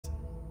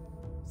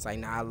It's like,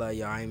 nah, I love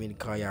y'all. I ain't mean to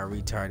call y'all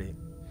retarded.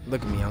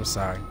 Look at me. I'm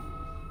sorry.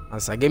 I'm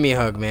sorry. Give me a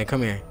hug, man.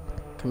 Come here.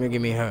 Come here.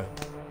 Give me a hug.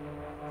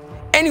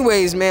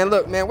 Anyways, man,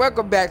 look, man.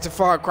 Welcome back to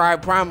Cry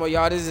Primal,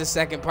 y'all. This is the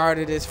second part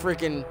of this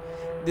freaking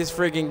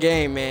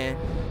game, man.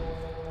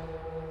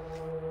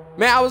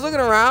 Man, I was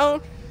looking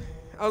around.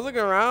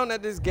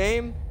 At this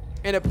game,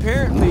 and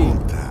apparently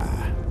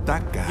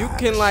you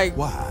can like.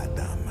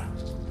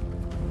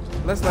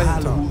 Let's let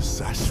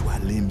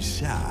him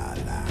talk.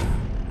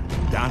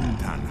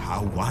 Dantan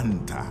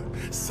hawanta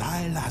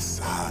sala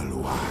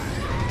salwa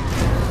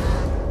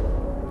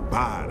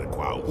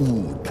barqwa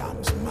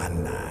udams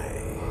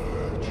manai.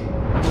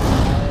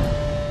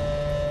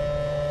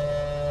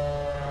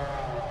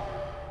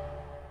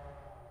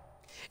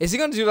 Is he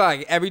gonna do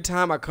like every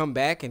time I come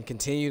back and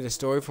continue the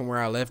story from where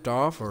I left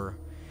off, or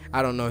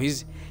I don't know?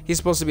 He's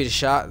supposed to be the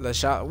shot.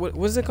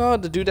 What's it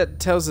called? The dude that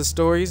tells the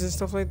stories and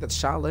stuff like that,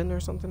 Shaolin or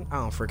something. I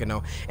don't freaking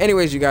know.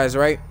 Anyways, you guys,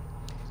 right?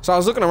 So I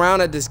was looking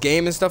around at this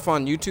game and stuff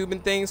on YouTube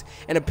and things,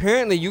 and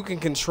apparently you can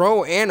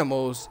control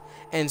animals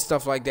and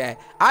stuff like that.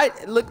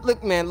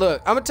 Look, man,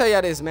 look. I'm gonna tell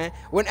y'all this, man.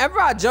 Whenever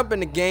I jump in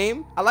the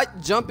game, I like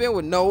to jump in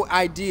with no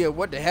idea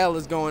what the hell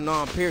is going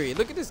on. Period.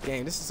 Look at this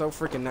game. This is so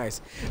freaking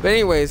nice. But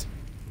anyways,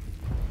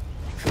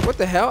 what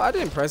the hell? I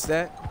didn't press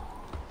that.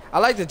 I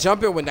like to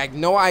jump in with like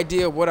no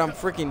idea what I'm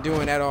freaking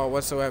doing at all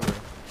whatsoever.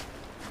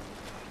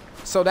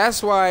 So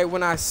that's why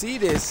when I see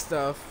this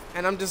stuff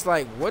and I'm just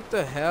like, what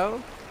the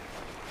hell?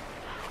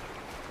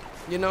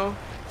 You know,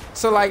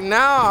 so like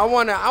now I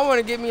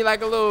wanna get me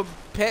like a little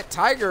pet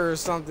tiger or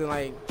something.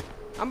 Like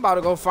I'm about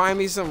to go find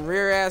me some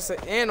rare ass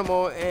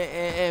animal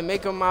and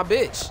make him my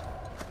bitch.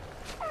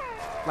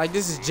 Like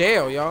this is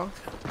jail, y'all.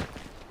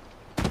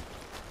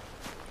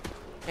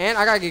 And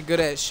I gotta get good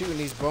at shooting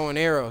these bow and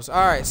arrows.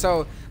 All right,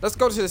 so let's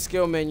go to the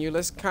skill menu.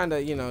 Let's kind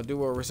of, you know, do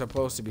what we're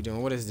supposed to be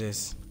doing. What is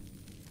this?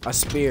 A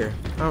spear.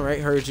 All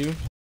right, heard you.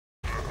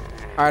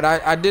 All right,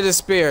 I did a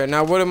spear.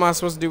 Now what am I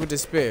supposed to do with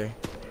this spear?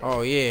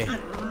 Oh yeah.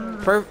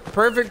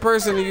 Perfect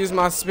person to use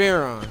my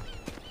spear on.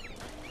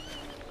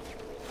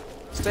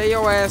 Stay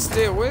your ass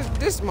still. Where's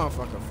this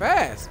motherfucker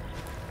fast?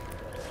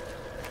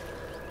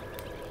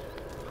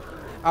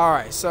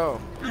 Alright,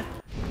 so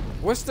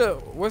what's the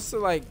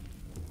like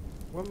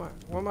where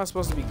am I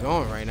supposed to be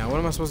going right now? What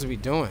am I supposed to be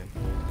doing?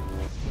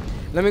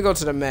 Let me go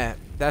to the map.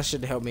 That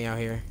should help me out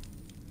here.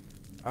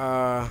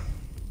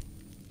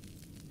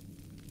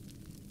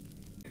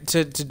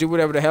 To do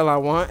whatever the hell I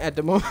want at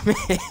the moment.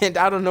 And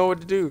I don't know what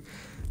to do.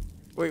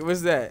 Wait,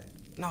 what's that?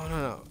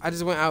 No. I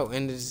just went out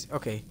and it's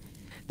okay.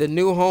 The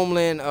new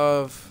homeland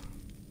of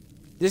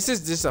this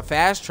is just a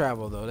fast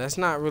travel though. That's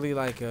not really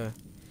like a.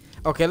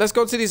 Okay, let's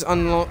go to these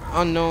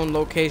unknown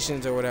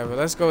locations or whatever.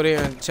 Let's go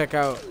there and check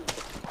out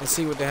and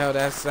see what the hell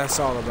that's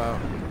all about.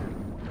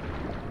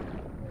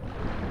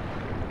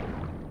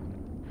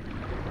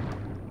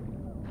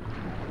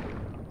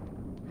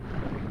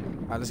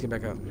 All right, let's get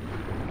back up.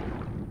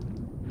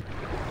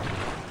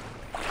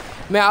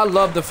 Man, I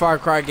love the Far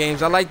Cry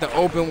games. I like the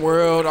open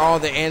world, all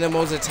the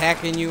animals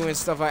attacking you and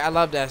stuff. I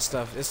love that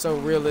stuff. It's so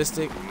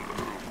realistic.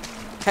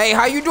 Hey,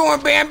 how you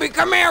doing, Bambi?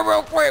 Come here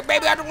real quick,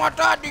 baby. I just want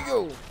to talk to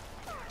you.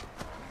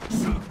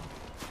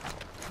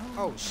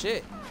 Oh,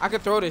 shit. I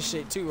could throw this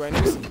shit, too, right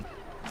now.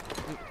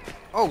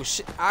 Oh,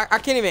 shit. I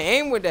can't even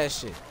aim with that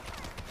shit.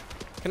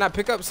 Can I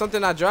pick up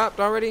something I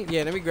dropped already?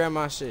 Yeah, let me grab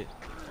my shit.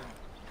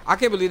 I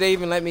can't believe they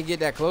even let me get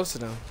that close to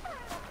them.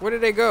 Where did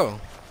they go?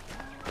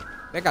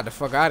 They got the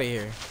fuck out of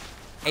here.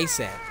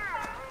 ASAP.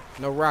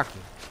 No Rocky.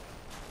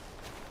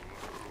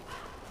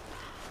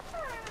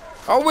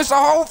 Oh, it's a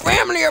whole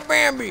family of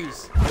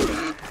Bambis.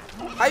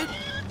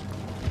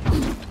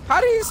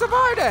 How did he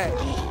survive that?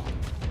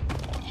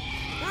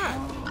 God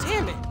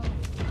damn it.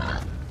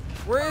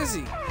 Where is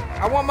he?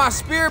 I want my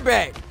spear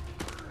back.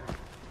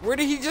 Where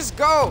did he just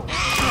go?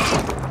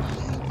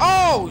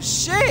 Oh,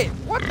 shit.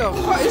 What the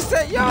fuck is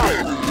that? Yo.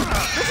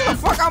 Get the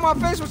fuck out of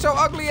my face with your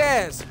ugly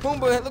ass.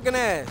 Pumbaa looking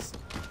ass.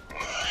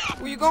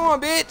 Where you going,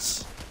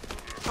 bitch?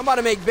 I'm about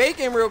to make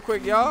bacon real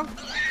quick, y'all.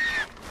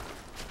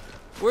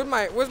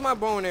 Where's my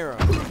bow and arrow?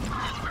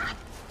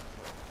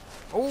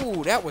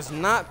 Oh, that was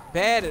not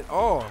bad at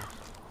all.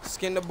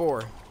 Skin the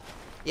boar.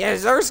 Yeah,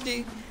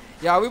 Zersky.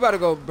 Y'all, we about to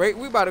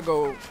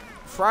go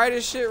fry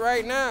this shit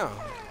right now.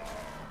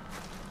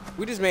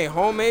 We just made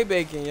homemade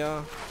bacon,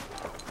 y'all.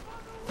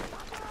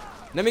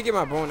 Let me get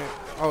my bow and arrow.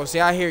 Oh,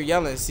 see, I hear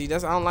yelling. See, I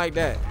don't like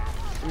that.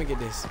 Let me get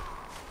this.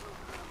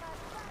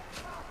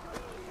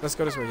 Let's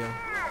go this way, y'all.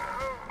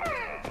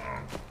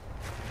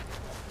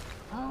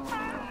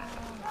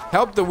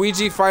 Help the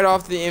Ouija fight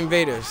off the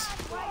invaders.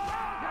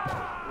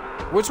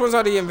 Which ones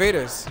are the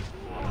invaders?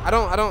 I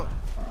don't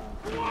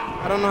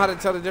know how to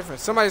tell the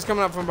difference. Somebody's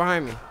coming up from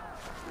behind me.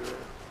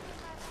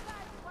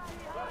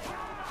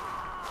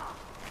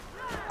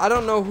 I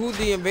don't know who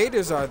the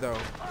invaders are though.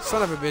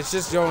 Son of a bitch,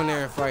 just go in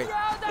there and fight.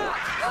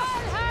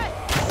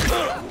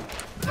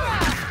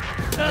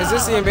 Is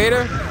this the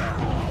invader?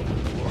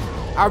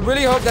 I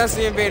really hope that's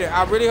the invader.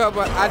 I really hope,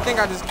 but I think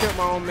I just killed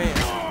my own man.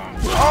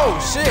 Oh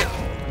shit!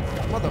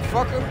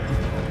 Motherfucker.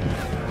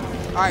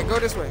 Alright, go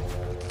this way.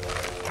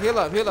 Heal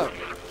up, heal up.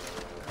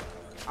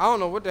 I don't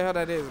know what the hell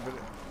that is, but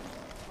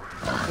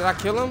did I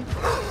kill him?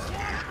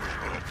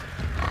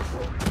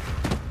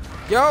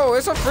 Yo,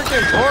 it's a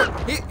freaking pork.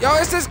 Yo,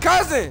 it's his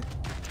cousin.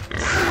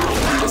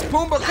 It's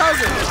Pumbaa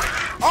cousin.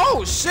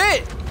 Oh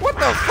shit! What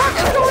the fuck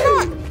is going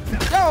on?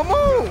 Yo,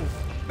 move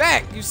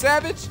back, you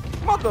savage,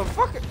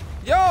 motherfucker.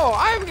 Yo,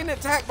 I am getting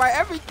attacked by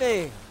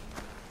everything.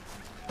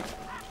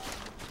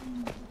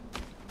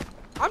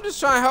 I'm just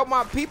trying to help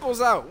my peoples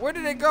out. Where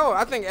did it go?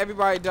 I think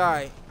everybody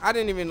died. I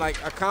didn't even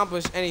like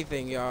accomplish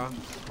anything, y'all.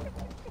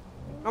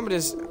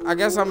 I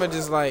guess I'm gonna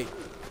just like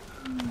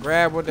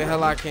grab what the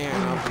hell I can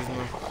off these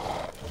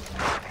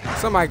motherfuckers.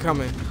 Somebody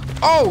coming.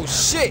 Oh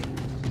shit!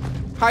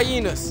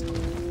 Hyenas.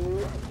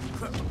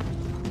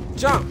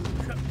 Jump.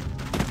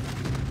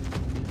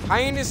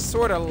 Hyenas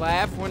sort of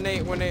laugh when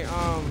they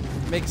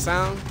make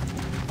sound.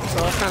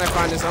 So I kind of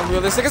find this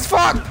unrealistic as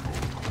fuck.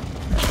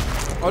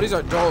 Oh, these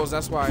are dogs.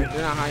 That's why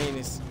they're not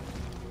hyenas.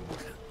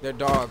 They're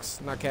dogs,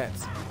 not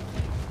cats.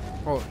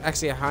 Oh,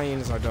 actually,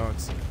 hyenas are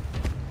dogs.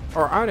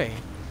 Or are they?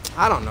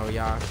 I don't know,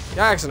 y'all.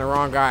 Y'all asking the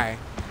wrong guy.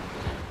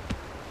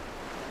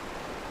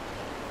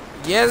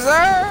 Yes,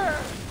 sir.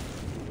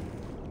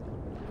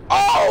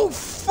 Oh,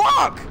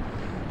 fuck.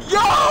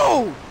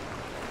 Yo.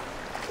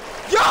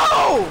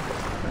 Yo.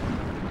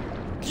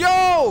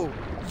 Yo.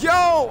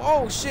 Yo.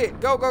 Oh, shit.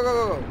 Go, go, go,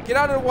 go, go. Get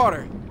out of the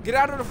water. Get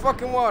out of the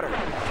fucking water.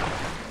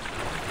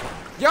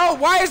 Yo,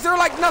 why is there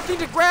like nothing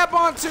to grab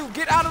onto?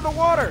 Get out of the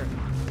water.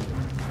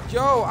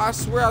 Yo, I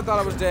swear I thought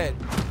I was dead.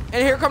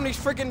 And here come these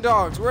freaking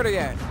dogs. Where they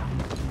at?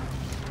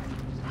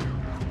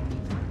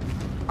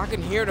 I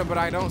can hear them, but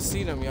I don't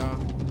see them, y'all.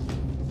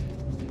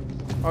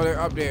 Oh, they're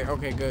up there.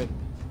 Okay, good.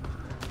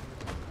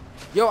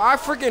 Yo, I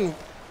freaking...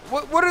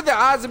 What are the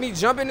odds of me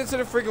jumping into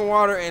the freaking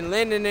water and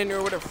landing in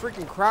there with a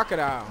freaking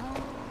crocodile?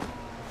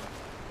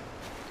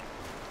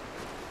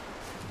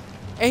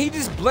 And he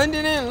just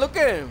blended in. Look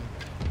at him.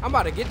 I'm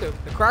about to get the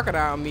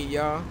crocodile meat,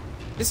 y'all.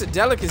 This is a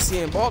delicacy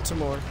in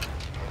Baltimore.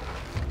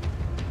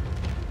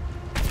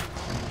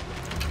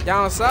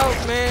 Down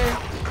south, man.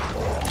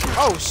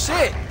 Oh,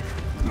 shit.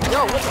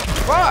 Yo, what the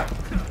fuck?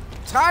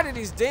 I'm tired of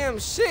these damn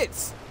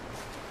shits.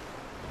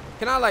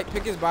 Can I, like,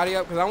 pick his body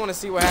up? Because I want to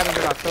see what happens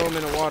if I throw him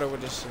in the water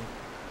with this shit.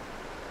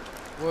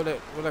 Will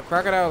the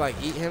crocodile, like,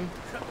 eat him?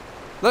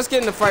 Let's get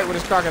in the fight with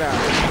this crocodile.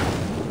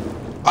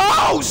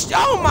 Oh,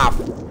 oh, my...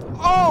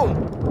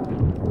 Oh!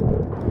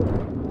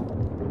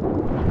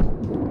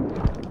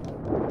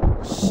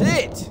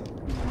 Shit!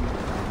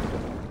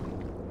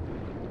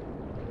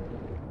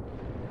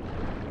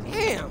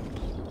 Damn!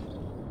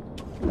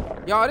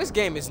 Y'all, this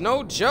game is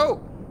no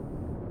joke.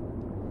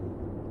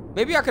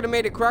 Maybe I could have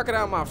made the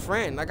crocodile my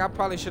friend. Like, I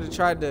probably should have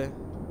tried to...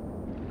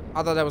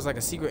 I thought that was like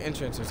a secret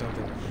entrance or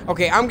something.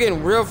 Okay, I'm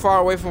getting real far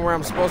away from where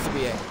I'm supposed to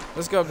be at.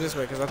 Let's go up this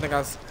way, because I think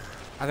I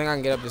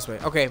can get up this way.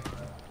 Okay.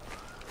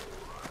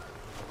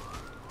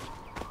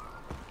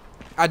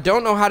 I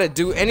don't know how to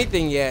do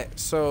anything yet,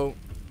 so...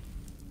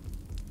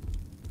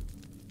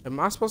 Am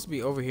I supposed to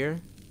be over here?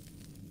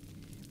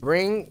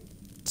 Bring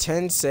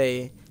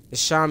Tensei, the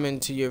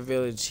shaman, to your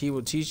village. He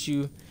will teach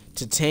you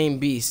to tame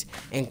beasts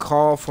and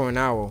call for an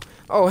owl.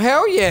 Oh,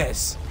 hell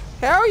yes.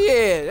 Hell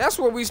yeah. That's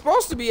where we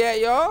supposed to be at,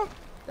 y'all.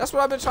 That's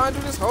what I've been trying to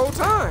do this whole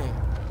time.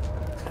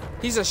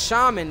 He's a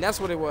shaman. That's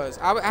what it was.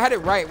 I had it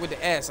right with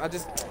the S.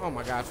 Oh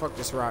my God, fuck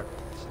this rock.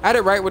 I had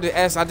it right with the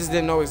S. I just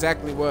didn't know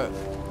exactly what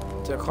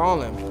to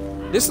call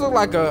him. This looked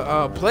like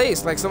a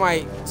place, like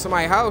somebody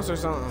house or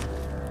something.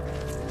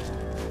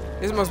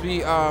 This must be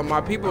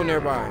my people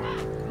nearby.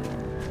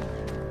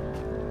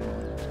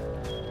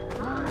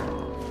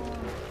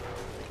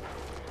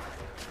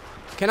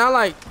 Can I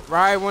like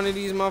ride one of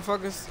these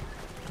motherfuckers?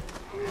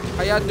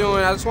 How y'all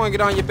doing? I just want to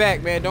get on your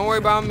back, man. Don't worry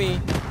about me.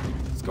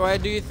 Let's go ahead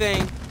and do your thing.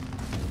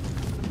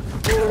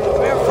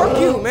 Man, fuck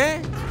you,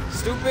 man.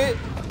 Stupid.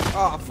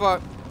 Oh,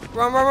 fuck.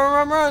 Run, run,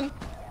 run, run, run.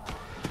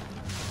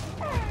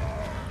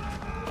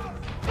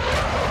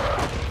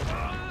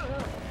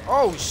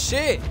 Oh,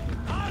 shit.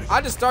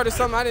 I just started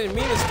something I didn't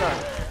mean to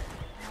start.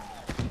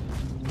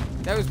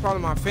 That was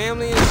probably my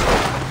family and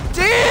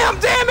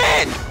shit. Damn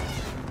it!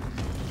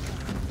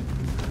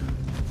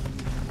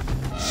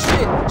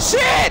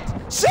 Shit!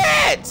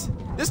 Shit!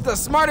 This is the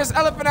smartest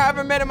elephant I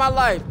ever met in my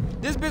life.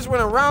 This bitch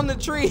went around the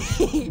tree.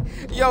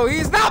 Yo,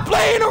 he's not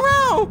playing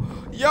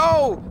around.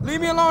 Yo,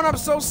 leave me alone. I'm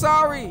so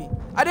sorry.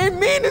 I didn't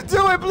mean to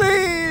do it,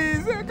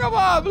 please. Come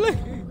on, please.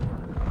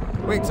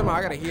 Wait, come on.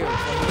 I gotta heal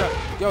him.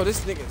 Yo,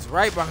 this nigga's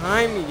right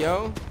behind me,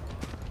 yo.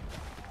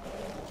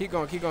 Keep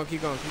going, keep going,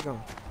 keep going, keep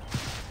going.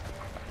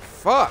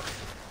 Fuck.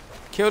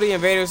 Kill the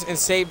invaders and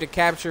save the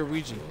captured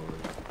Ouija.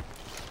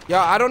 Y'all,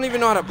 I don't even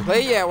know how to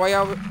play yet. Why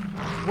y'all...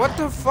 What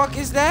the fuck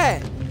is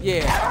that?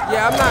 Yeah,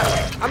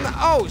 I'm not,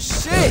 oh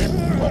shit.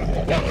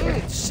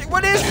 Shit,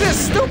 what is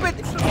this, stupid?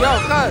 Yo,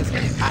 cuz,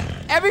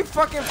 every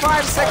fucking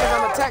 5 seconds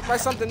I'm attacked by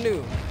something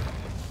new.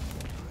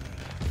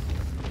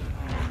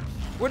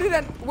 Where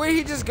did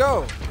he just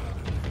go?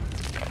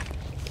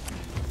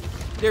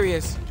 There he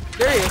is.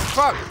 There he is,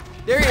 fuck.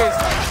 There he is.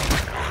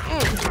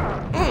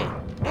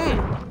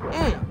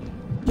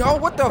 Yo,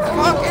 what the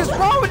fuck is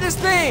wrong with this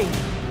thing?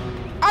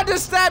 I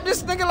just stabbed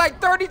this nigga like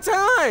 30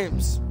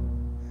 times.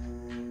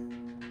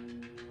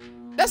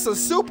 That's a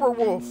super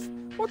wolf.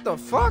 What the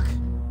fuck?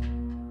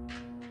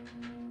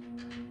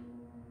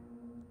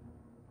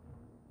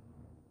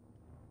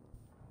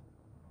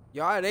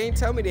 Y'all, they ain't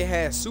tell me they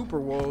had super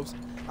wolves.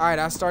 Alright,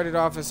 I started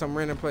off in some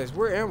random place.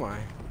 Where am I?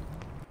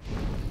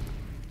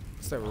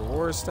 What's that?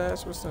 Reward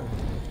stats? What's that?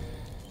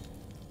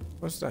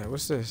 What's that?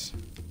 What's this?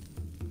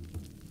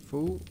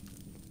 Food?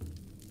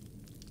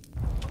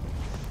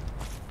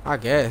 I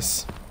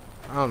guess.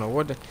 I don't know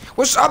what the.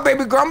 What's up,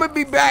 baby girl? I'm gonna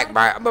be back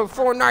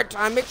before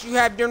nighttime. Make sure you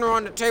have dinner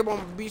on the table.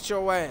 I'm gonna beat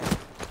your ass.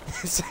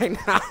 It's like,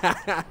 nah.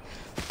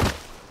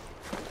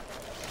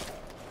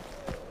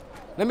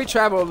 Let me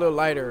travel a little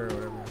lighter or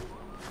whatever.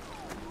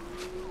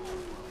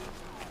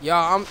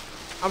 Y'all,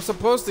 I'm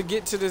supposed to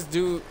get to this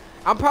dude.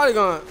 I'm probably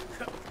gonna.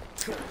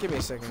 Give me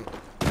a second.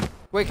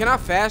 Wait, can I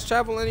fast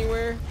travel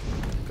anywhere?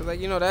 Cause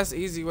like, you know, that's an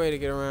easy way to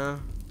get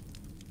around.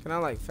 Can I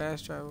like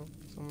fast travel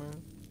somewhere?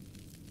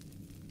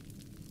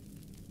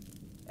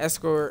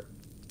 Escort.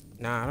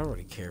 Nah, I don't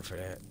really care for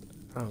that.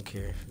 I don't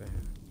care for that.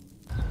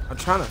 I'm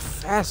trying to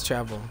fast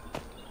travel.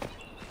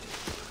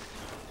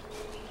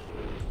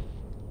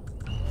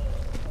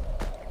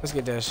 Let's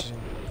get that shit.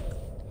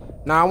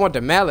 Nah, I want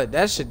the mallet.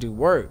 That should do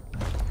work.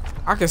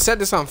 I can set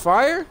this on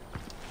fire?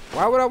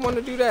 Why would I want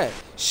to do that?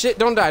 Shit,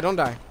 don't die, don't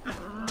die.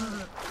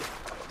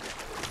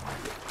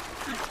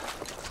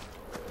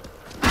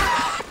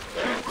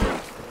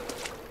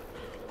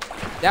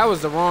 That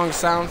was the wrong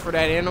sound for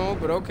that animal,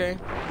 but okay.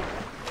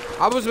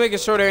 I was making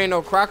sure there ain't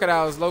no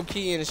crocodiles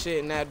low-key and shit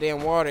in that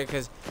damn water,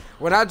 because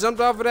when I jumped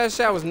off of that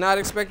shit, I was not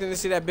expecting to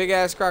see that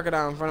big-ass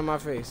crocodile in front of my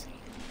face.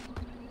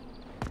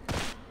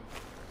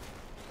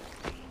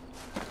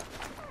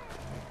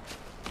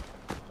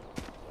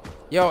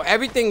 Yo,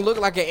 everything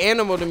looked like an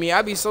animal to me.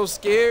 I'd be so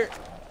scared.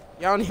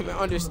 Y'all don't even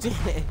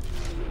understand.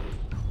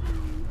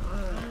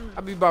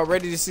 I'd be about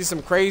ready to see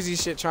some crazy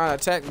shit trying to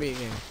attack me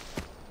again.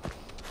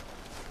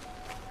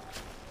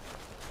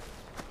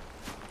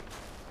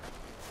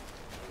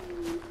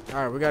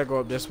 Alright, we gotta go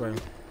up this way.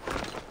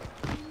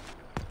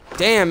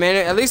 Damn, man.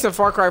 At least in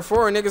Far Cry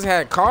 4, niggas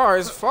had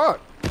cars. Fuck.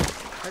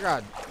 I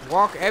gotta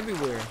walk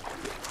everywhere.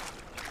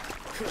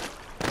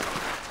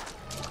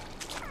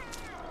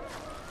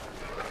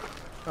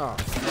 Oh,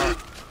 fuck.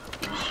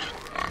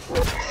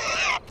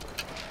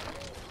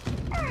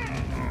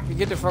 You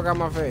get the fuck out of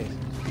my face.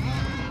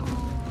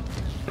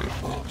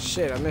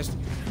 Shit, I missed it.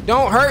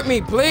 Don't hurt me,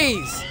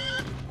 please.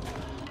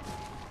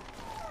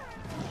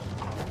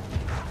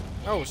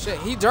 Oh, shit.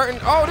 He dirting.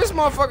 Oh, this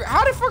motherfucker.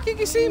 How the fuck he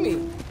can see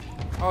me?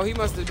 Oh, he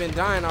must have been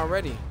dying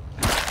already.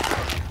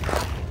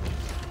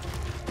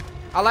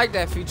 I like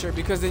that feature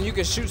because then you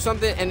can shoot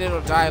something and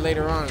it'll die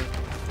later on.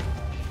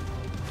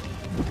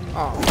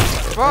 Oh,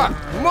 fuck.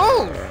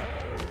 Move.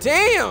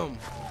 Damn.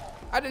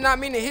 I did not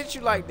mean to hit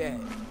you like that.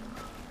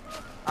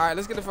 All right,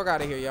 let's get the fuck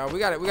out of here, y'all. We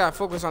gotta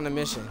focus on the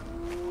mission.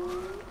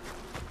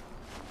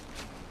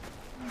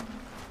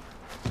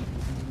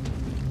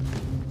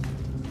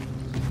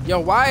 Yo,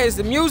 why is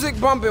the music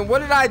bumping? What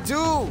did I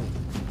do?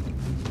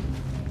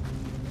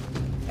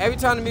 Every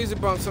time the music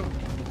bumps,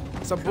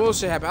 some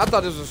bullshit happened. I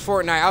thought this was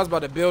Fortnite. I was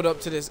about to build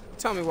up to this.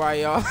 Tell me why,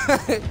 y'all.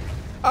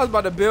 I was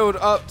about to build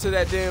up to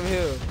that damn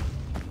hill.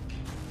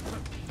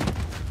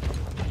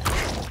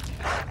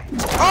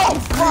 Oh,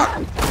 fuck!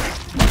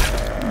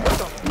 What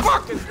the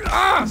fuck is...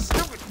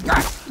 stupid...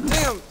 God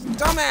damn,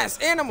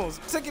 dumbass animals.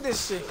 I'm sick of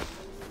this shit.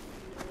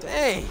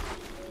 Dang.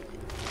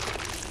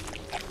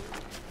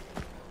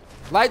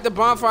 Light the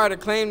bonfire to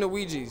claim the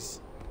Ouijas.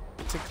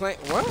 To claim...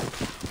 What?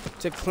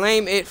 To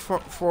claim it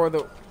for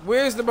the...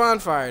 Where's the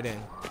bonfire,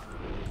 then?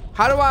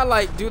 How do I,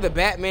 like, do the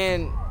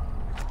Batman...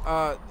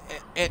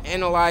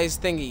 analyze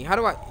thingy? How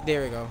do I...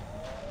 There we go.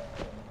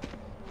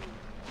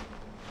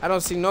 I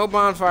don't see no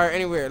bonfire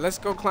anywhere. Let's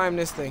go climb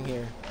this thing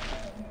here.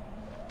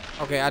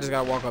 Okay, I just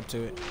gotta walk up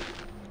to it.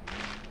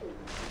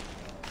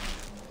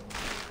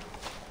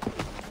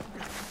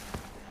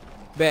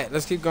 Bet.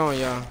 Let's keep going,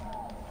 y'all.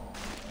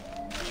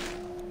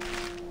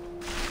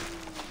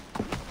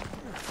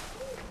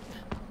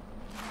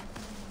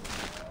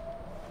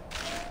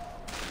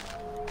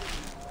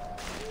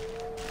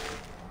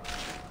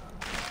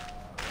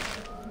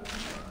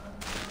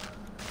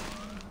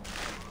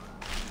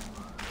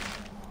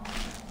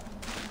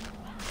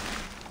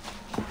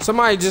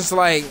 Somebody just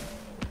like,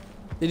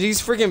 did these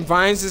freaking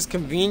vines just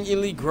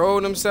conveniently grow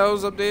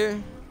themselves up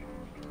there?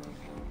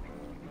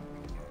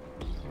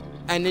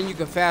 And then you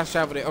can fast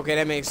travel it. Okay,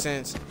 that makes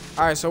sense.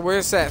 All right, so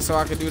where's that so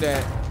I can do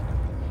that?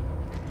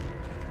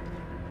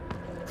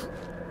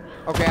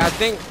 Okay, I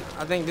think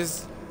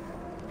this.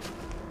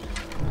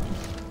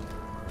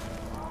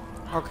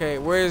 Okay,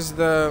 where's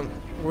the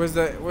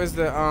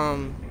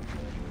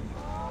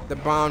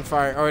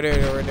bonfire? Oh,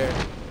 there, right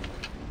there.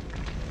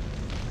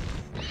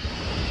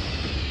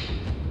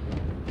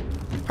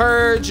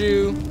 Heard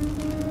you.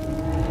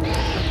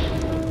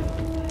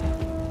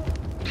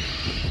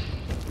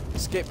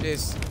 Skip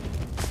this.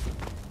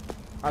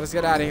 Alright, let's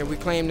get out of here. We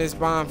claim this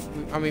bomb.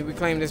 I mean, we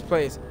claim this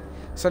place.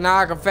 So now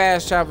I can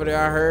fast travel there.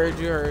 I heard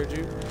you.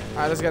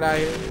 Alright, let's get out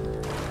of here.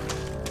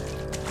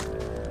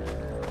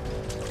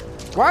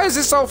 Why is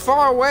it so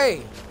far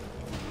away?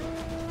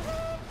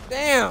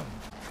 Damn.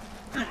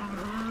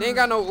 They ain't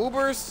got no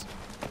Ubers.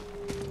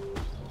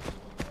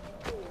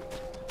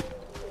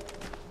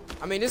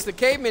 I mean, it's the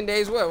caveman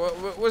days.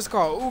 What's it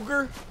called?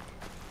 Uber?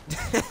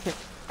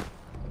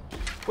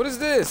 What is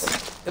this?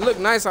 It looked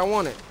nice. I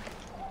want it.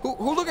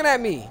 Who looking at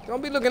me?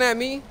 Don't be looking at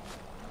me.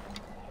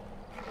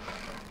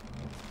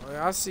 Oh,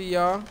 yeah, I see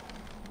y'all.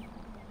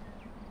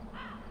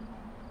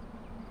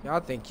 Y'all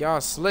think y'all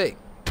slick.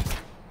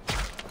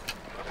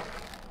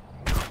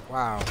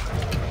 Wow.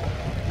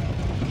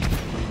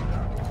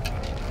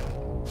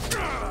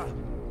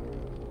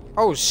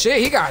 Oh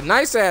shit, he got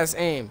nice ass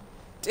aim.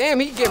 Damn,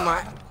 he beat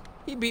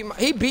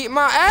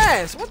my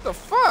ass. What the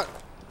fuck?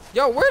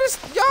 Yo, where this?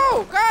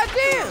 Yo,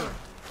 goddamn.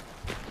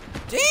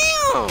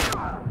 Damn.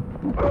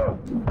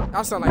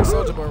 I sound like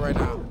Soulja Boy right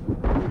now.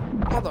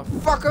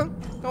 Motherfucker.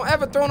 Don't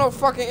ever throw no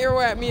fucking arrow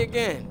at me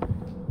again.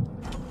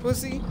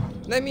 Pussy.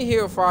 Let me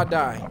heal before I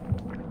die.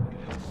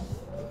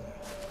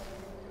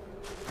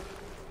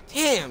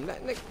 Damn,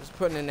 that nigga was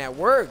putting in that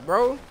work,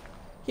 bro.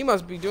 He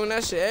must be doing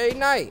that shit every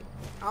night.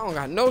 I don't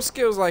got no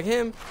skills like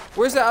him.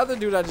 Where's that other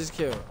dude I just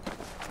killed?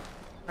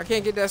 I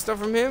can't get that stuff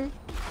from him?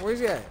 Where's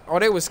he at? Oh,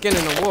 they was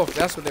skinning a wolf.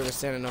 That's what they were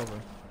standing over.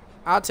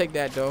 I'll take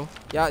that, though.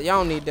 Y'all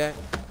don't need that.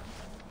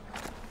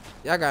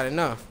 Y'all got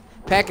enough.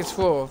 Package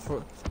full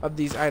of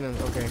these items.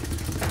 Okay.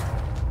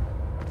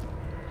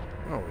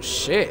 Oh,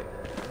 shit.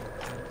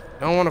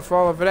 Don't want to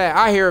fall off of that.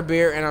 I hear a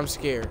bear, and I'm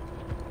scared.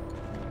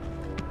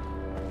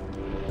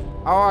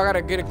 Oh, I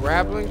gotta get a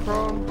grappling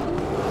crawl?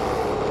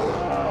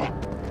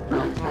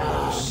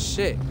 Oh,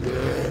 shit.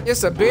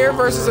 It's a bear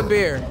versus a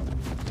bear.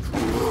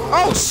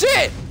 Oh,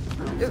 shit!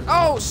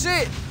 Oh,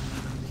 shit!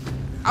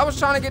 I was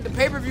trying to get the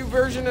pay-per-view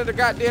version of the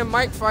goddamn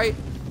Mike fight.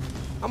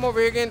 I'm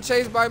over here getting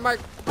chased by Mike.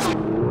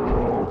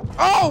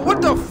 Oh,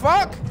 what the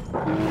fuck?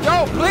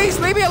 Yo, please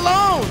leave me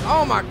alone.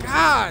 Oh, my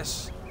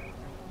gosh.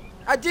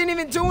 I didn't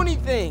even do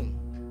anything.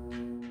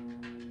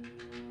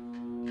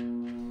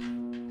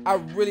 I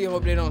really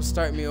hope they don't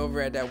start me over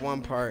at that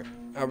one part.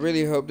 I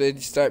really hope they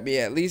start me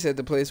at least at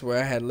the place where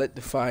I had lit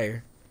the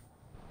fire.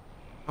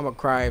 I'm gonna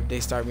cry if they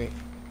start me.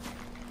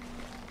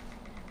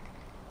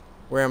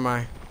 Where am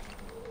I?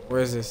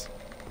 Where is this?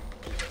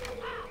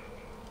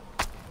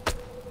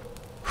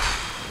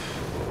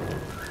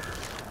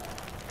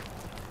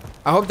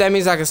 I hope that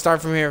means I can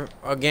start from here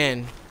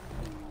again.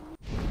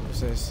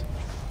 What's this?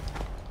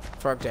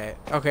 Fuck that.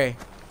 Okay.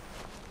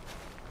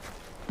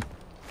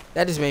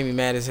 That just made me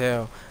mad as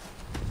hell.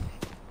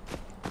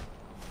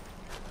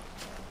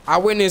 I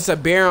witnessed a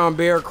bear on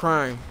bear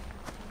crime.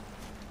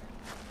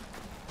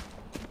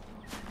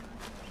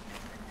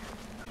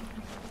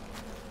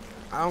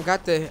 I don't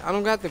got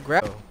the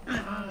grab.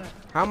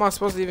 How am I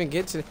supposed to even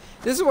get to?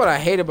 This is what I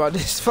hate about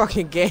this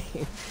fucking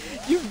game.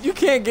 You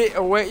can't get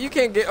away. You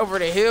can't get over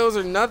the hills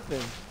or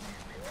nothing.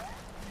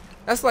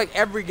 That's like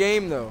every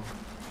game though.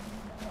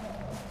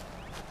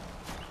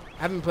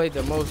 I haven't played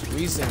the most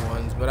recent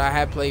ones, but I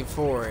have played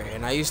 4,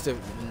 and I used to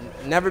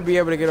never be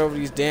able to get over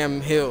these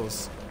damn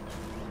hills.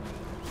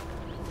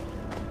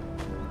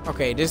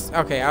 Okay,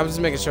 okay, I was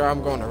just making sure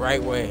I'm going the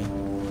right way.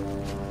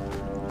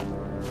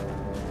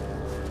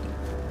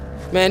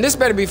 Man, this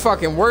better be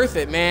fucking worth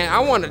it, man. I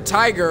want a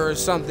tiger or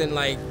something.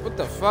 Like, what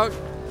the fuck?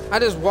 I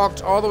just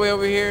walked all the way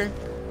over here.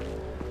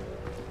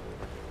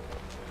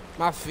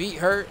 My feet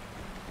hurt.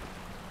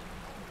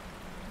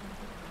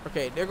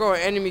 Okay, they're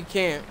going enemy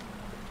camp.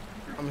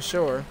 I'm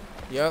sure.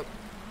 Yep.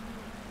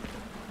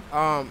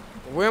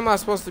 Where am I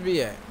supposed to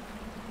be at?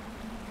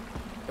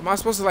 Am I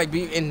supposed to like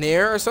be in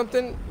there or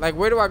something? Like,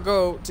 where do I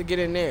go to get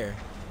in there?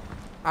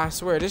 I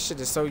swear this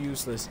shit is so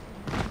useless.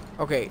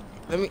 Okay,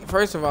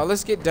 first of all,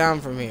 let's get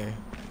down from here.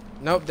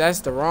 Nope, that's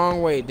the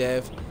wrong way,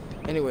 Dev.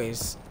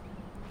 Anyways.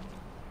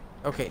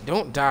 Okay,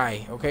 don't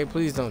die. Okay,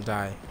 please don't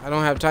die. I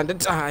don't have time to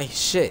die.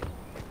 Shit.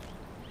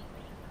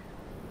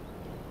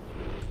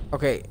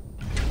 Okay.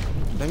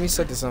 Let me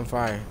set this on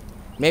fire.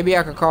 Maybe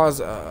I could cause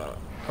a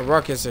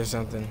ruckus or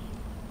something.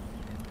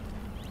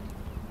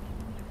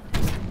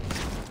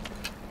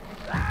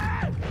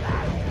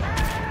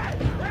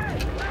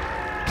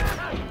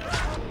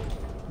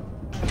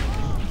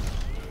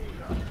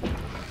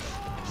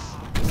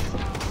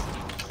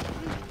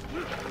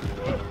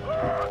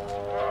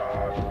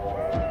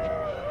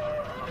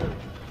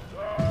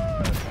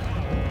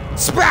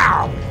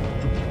 Spow!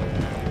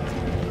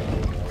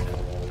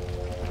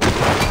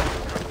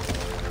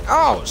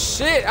 Oh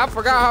shit! I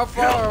forgot how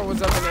far I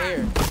was up in the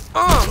air.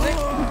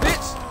 Nigga,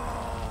 bitch!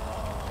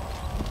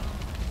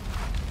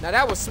 Now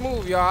that was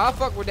smooth, y'all. I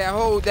fuck with that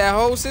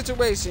whole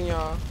situation,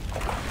 y'all.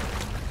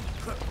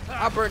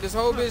 I burnt this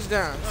whole bitch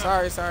down.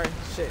 Sorry.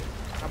 Shit.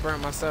 I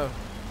burnt myself.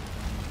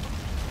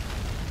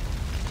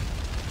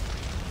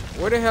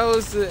 Where the hell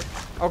is the...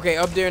 Okay,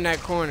 up there in that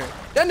corner.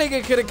 That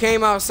nigga could have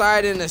came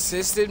outside and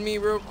assisted me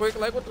real quick.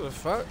 Like, what the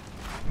fuck?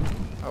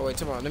 Oh wait,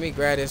 come on. Let me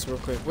grab this real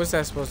quick. What's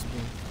that supposed to be?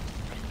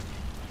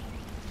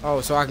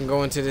 Oh, so I can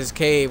go into this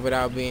cave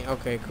without being...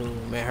 Okay, cool.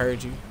 Man,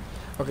 heard you.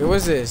 Okay,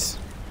 what's this?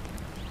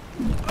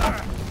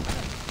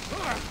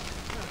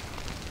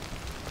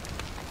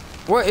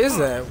 What is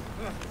that?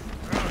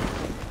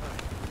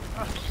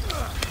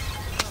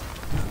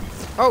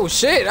 Oh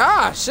shit!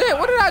 Ah shit!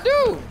 What did I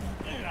do?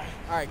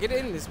 All right, get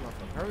in this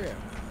motherfucker. Hurry up.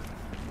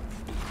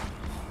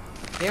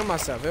 Heal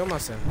myself. Heal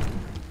myself.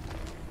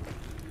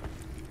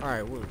 All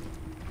right. Woo.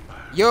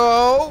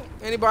 Yo,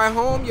 anybody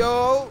home?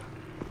 Yo.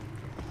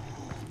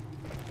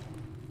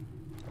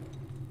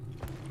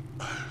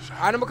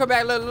 I'm gonna come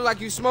back. Look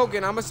like you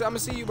smoking. I'm gonna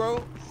see you,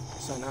 bro.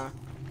 So now.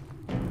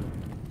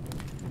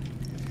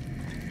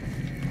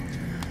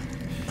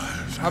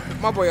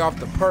 My boy off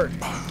the perk.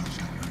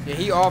 Yeah,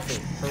 he off it.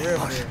 For real,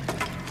 for real.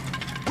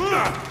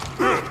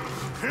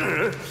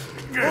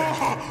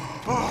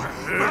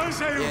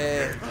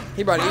 Yeah,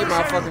 he about to eat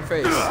my fucking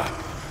face.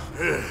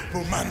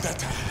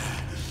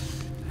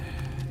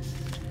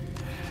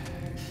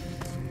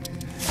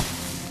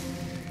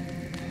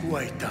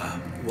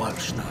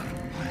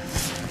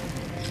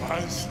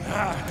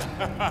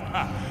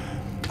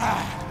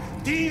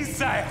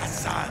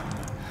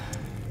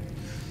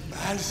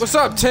 What's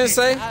up,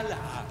 Tensei?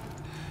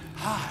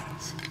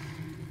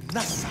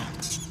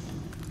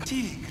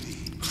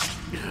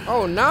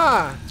 Oh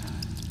nah.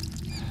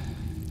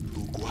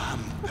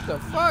 What the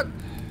fuck?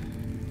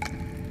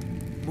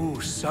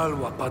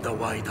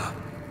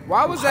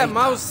 Why was that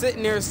mouse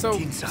sitting there so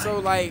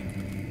like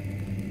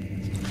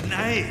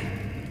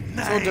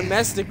so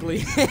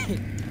domestically? I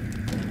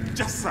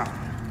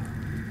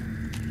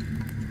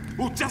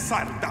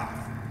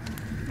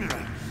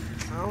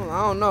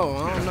don't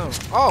know.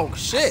 Oh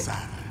shit.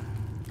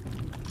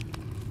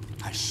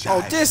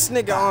 Oh, this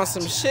nigga on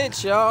some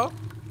shit, y'all.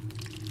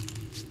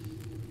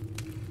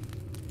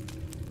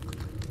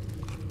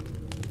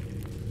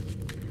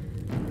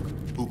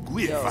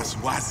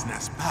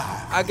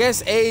 I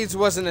guess AIDS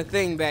wasn't a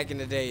thing back in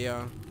the day,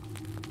 y'all.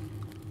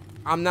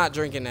 I'm not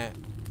drinking that.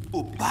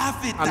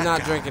 I'm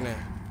not drinking that.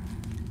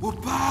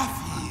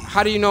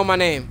 How do you know my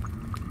name?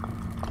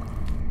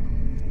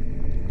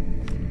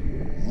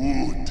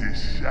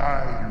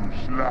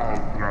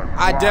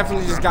 I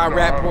definitely just got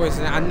rat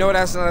poison. I know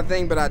that's not a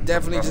thing, but I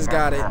definitely just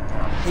got it.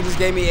 He just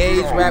gave me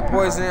AIDS, rat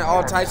poison,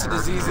 all types of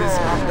diseases.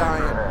 I'm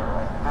dying.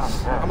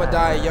 I'm gonna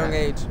die at a young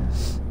age.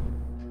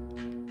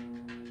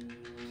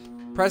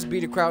 Press B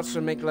to crouch to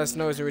make less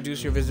noise and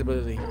reduce your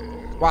visibility.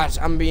 Watch,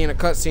 I'm being a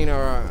cutscene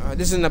or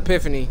this is an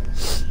epiphany.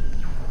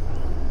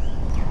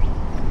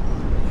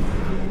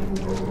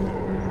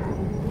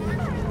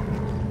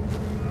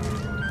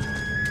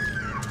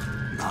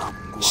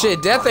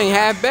 Shit, death ain't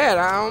half bad.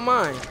 I don't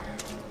mind.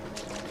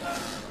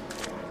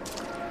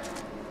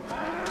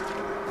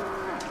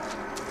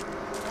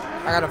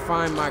 I gotta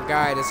find my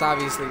guy. That's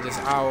obviously this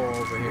owl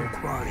over here.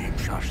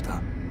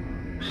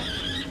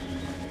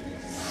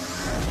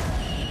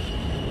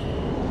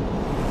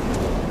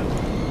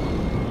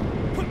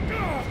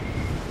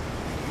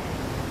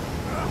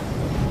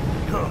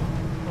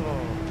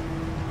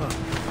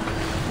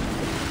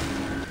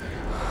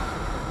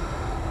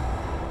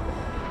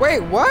 Wait,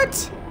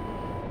 what?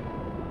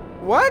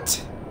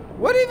 What?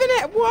 What even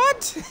at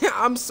what?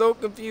 I'm so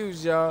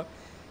confused, y'all.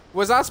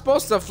 Was I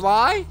supposed to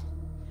fly?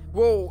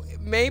 Well,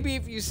 maybe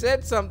if you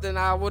said something,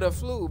 I would have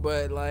flew,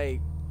 but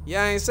like,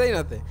 yeah, I ain't say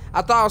nothing.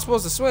 I thought I was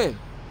supposed to swim.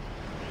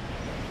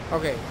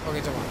 Okay,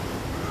 come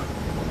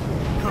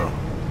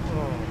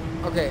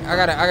on. Okay, I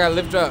gotta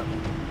lift up.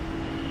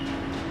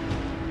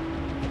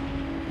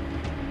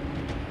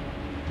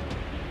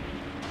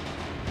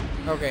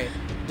 Okay,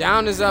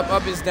 down is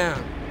up is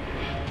down.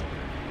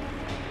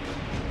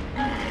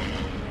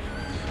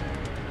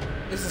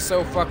 This is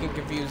so fucking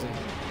confusing.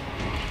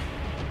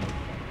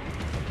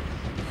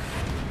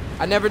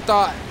 I never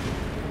thought...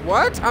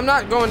 What? I'm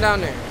not going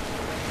down there.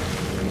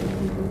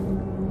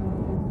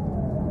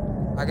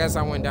 I guess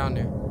I went down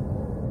there.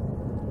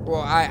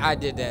 Well, I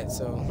did that,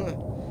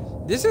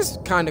 so... This is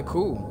kind of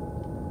cool.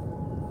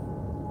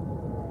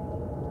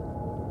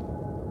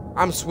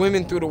 I'm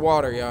swimming through the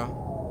water,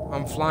 y'all.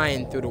 I'm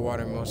flying through the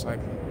water, most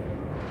likely.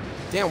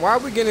 Damn, why are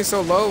we getting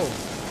so low?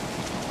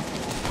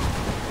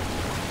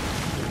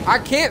 I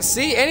can't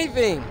see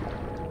anything.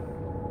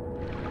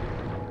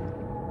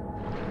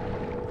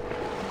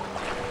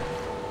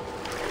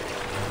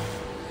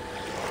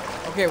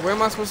 Okay, where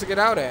am I supposed to get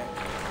out at?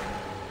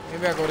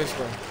 Maybe I go this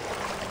way.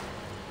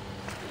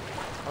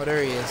 Oh,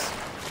 there he is.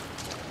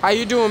 How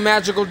you doing,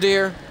 magical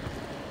deer?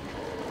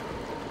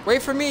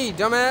 Wait for me,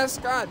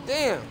 dumbass. God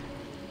damn.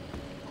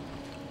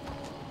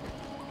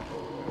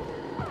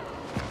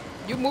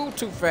 You move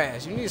too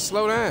fast. You need to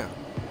slow down.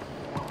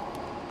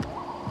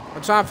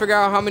 I'm trying to figure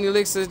out how many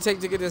licks does it take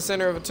to get to the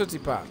center of a Tootsie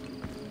Pop.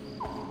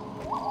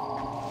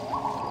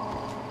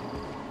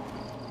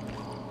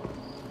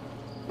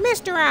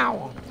 Mr.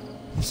 Owl.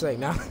 Say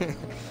now.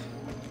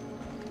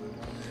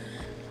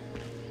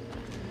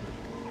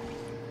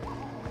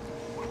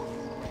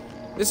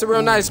 This is a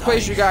real nice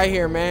place you got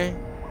here, man.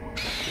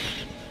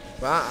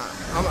 But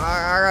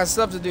I got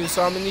stuff to do,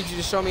 so I'm gonna need you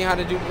to show me how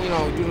to do, you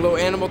know, do the little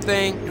animal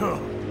thing.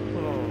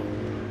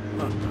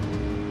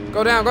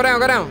 Go down, go down,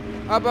 go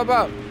down. Up, up,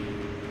 up.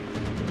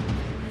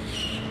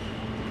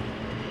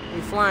 We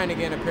flying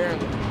again,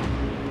 apparently.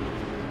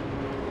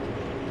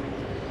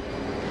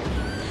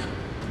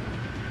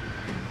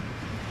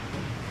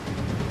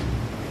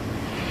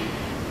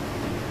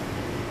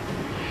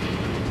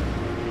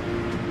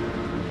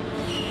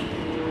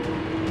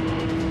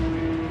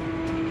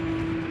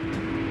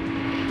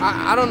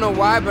 I don't know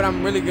why, but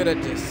I'm really good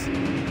at this.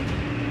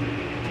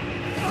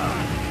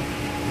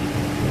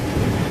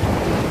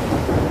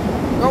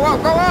 Go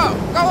up, go up,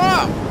 go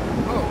up!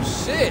 Oh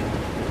shit.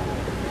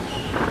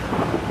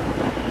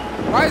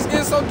 Why is it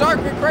getting so dark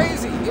and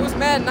crazy? It was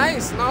mad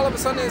nice, and all of a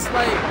sudden it's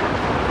like...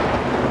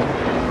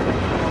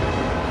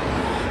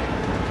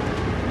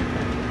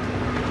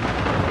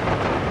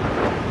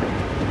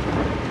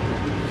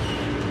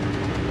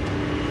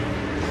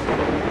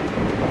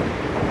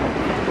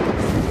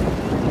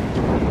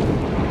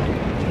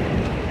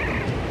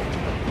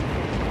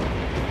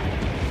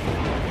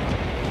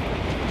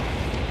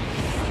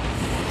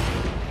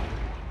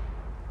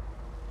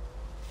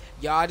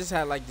 Y'all, I just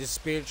had like this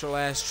spiritual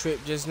ass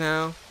trip just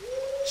now.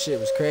 Shit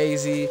was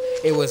crazy.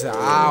 It was an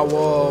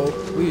owl.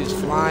 We was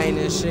flying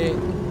and shit.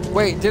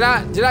 Wait, did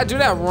I do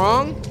that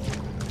wrong?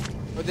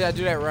 Or did I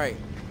do that right?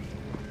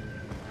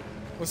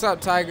 What's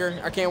up,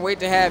 Tiger? I can't wait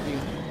to have you.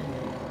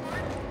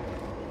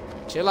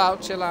 Chill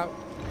out, chill out.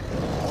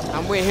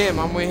 I'm with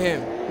him, I'm with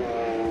him.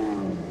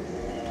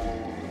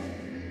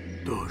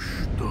 Dush,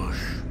 dush.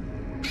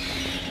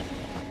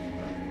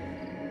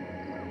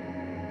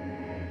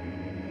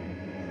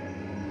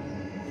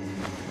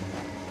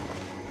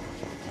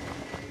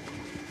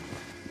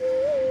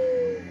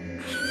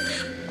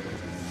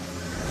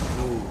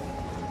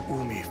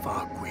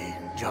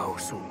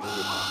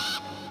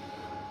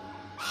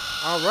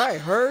 All right,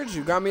 heard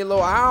you. Got me a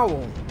little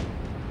owl.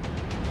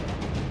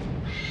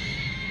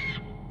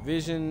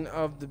 Vision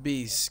of the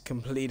beast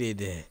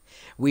completed.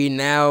 We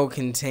now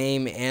can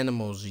tame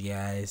animals, you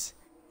guys.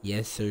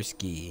 Yes,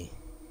 sirski.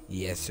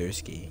 Yes,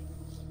 sirski.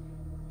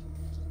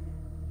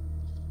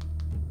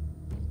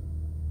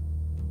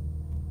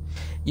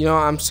 You know,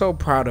 I'm so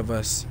proud of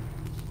us.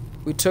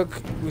 We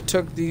took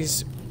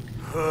these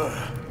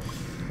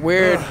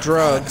weird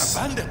drugs.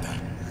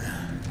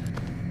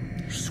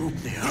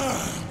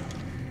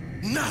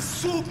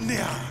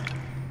 Nasubnia.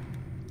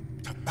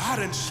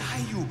 Tabaran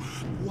sayu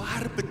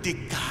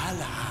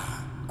warbedikala.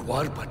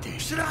 Guarbati.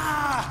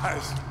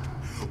 Shras.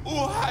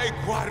 Uhai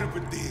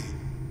guarbati.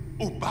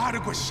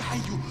 Ubargo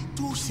sayu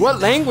tusi. What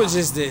language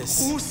is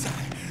this?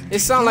 It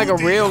sounds like a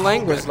real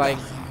language, like.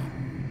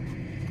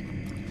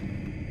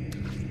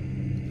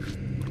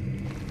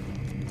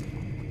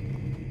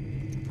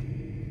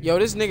 Yo,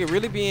 this nigga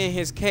really be in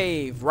his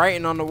cave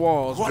writing on the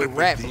walls with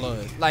rat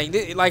blood. Like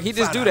he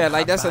just do that.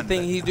 Like that's a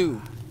thing he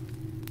do.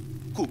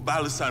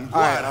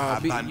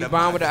 Alright, you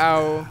bond with the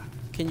owl.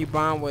 Can you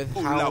bond with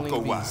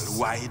howling beasts?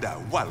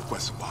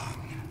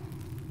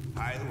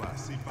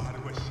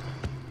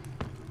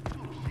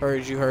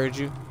 Heard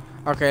you.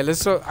 Okay, let's.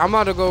 So I'm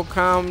about to go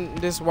calm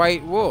this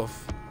white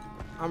wolf.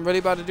 I'm really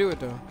about to do it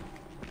though.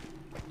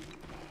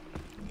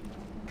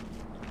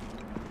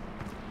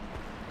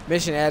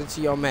 Mission added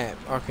to your map.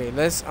 Okay,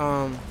 let's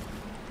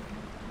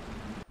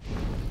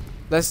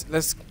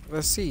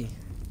see.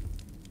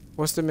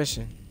 What's the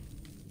mission?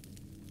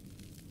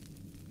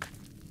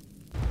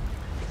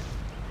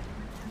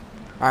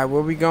 Alright,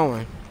 where we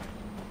going?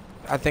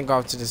 I think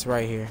off to this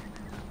right here.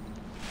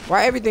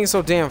 Why everything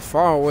so damn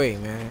far away,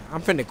 man?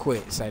 I'm finna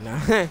quit right now.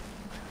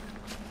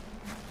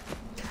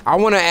 I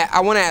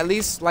wanna at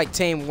least like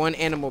tame one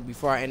animal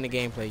before I end the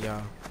gameplay,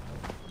 y'all.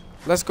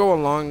 Let's go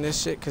along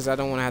this shit because I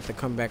don't want to have to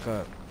come back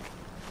up.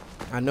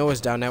 I know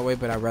it's down that way,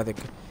 but I'd rather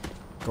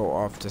go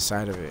off the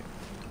side of it.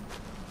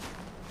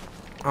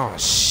 Oh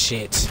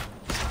shit.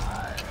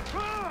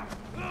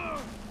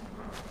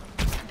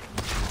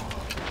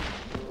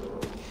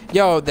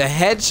 Yo, the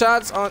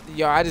headshots on...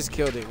 Yo, I just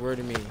killed it. Word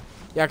to me.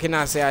 Y'all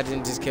cannot say I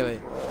didn't just kill it.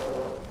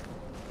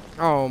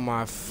 Oh,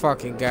 my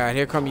fucking God.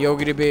 Here come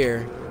Yogi the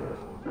Bear.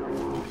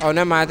 Oh,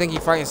 never mind. I think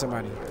he's fighting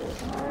somebody.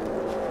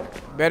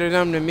 Better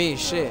them than me.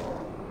 Shit.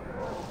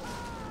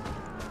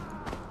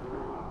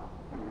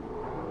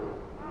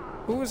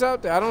 Who was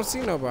out there? I don't see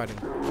nobody.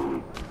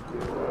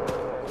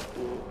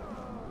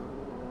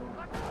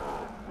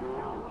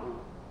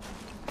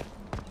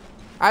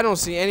 I don't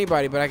see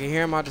anybody, but I can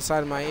hear him out the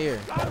side of my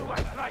ear.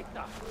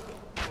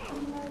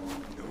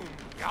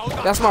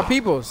 That's my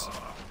peoples.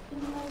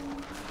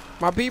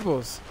 My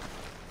peoples.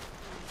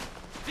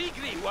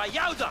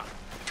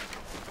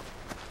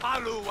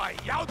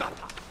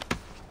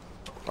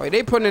 Oh,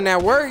 they putting in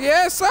that work?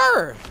 Yes,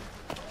 sir.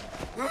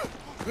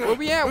 Where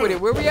we at with it?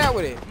 Where we at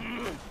with it?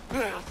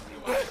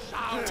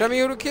 Tell me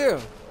who to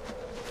kill.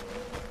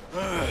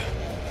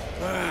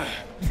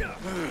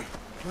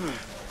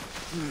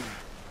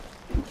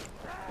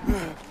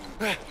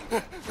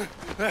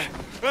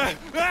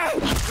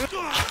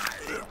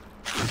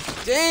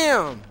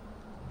 Damn.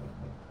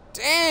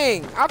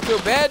 Dang, I feel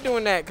bad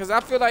doing that because I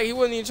feel like he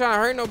wasn't even trying to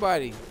hurt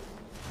nobody.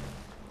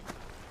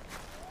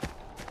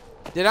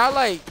 Did I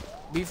like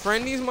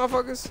befriend these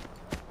motherfuckers?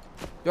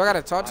 Do I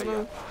gotta talk to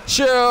them?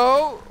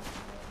 Yo,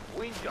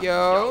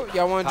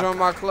 y'all wanna join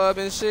my club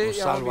and shit?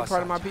 Y'all wanna be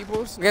part of my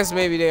peoples? I guess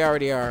maybe they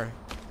already are.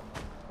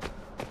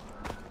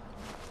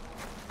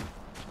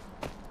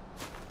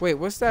 Wait,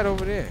 what's that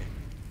over there?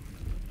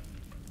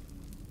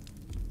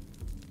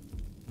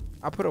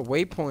 I put a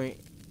waypoint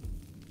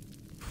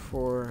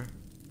for...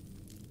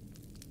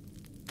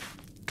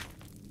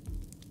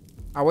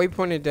 I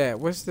waypointed that.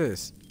 What's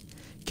this?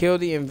 Kill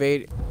the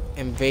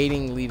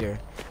invading leader.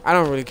 I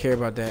don't really care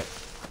about that.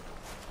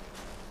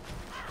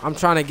 I'm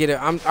trying to get it.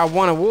 I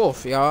want a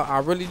wolf, y'all. I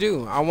really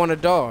do. I want a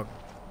dog.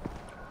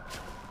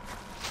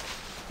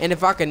 And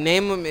if I can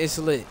name him, it's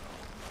lit.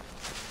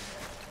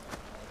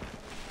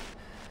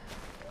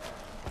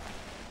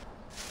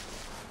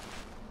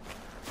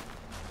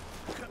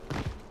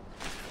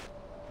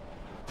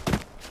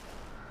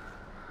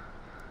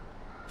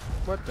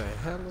 What the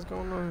hell is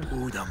going on?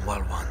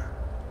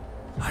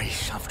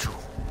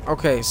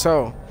 Okay,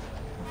 so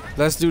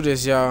let's do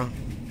this, y'all.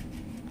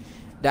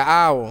 The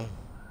owl.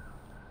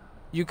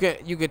 You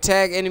could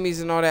tag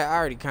enemies and all that. I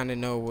already kind of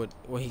know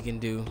what he can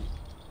do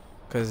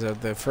because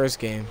of the first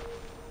game.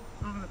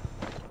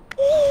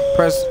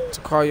 Press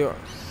to call your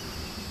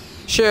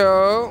chill.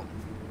 All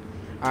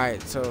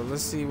right, so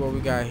let's see what we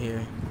got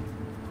here.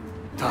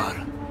 Tar,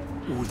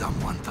 udam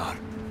wantar.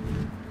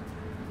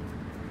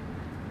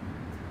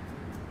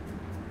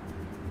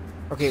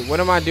 Okay, what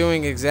am I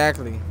doing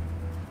exactly?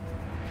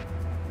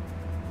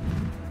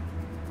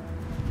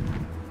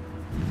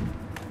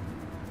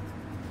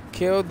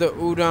 Kill the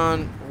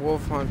Udon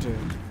wolf hunter.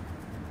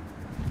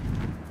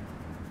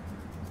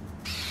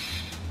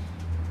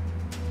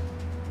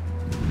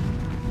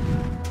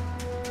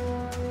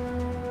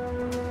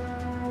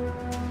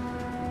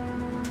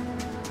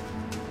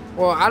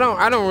 Well, I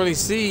don't really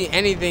see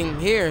anything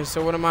here,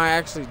 so what am I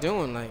actually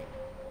doing? Like,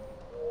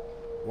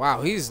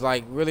 wow, he's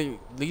like really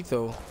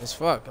lethal as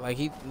fuck. Like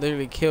he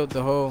literally killed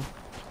the whole.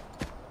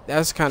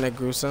 That's kind of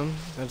gruesome.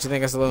 Don't you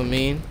think that's a little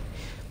mean?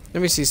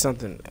 Let me see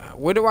something.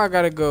 Where do I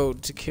gotta go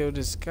to kill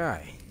this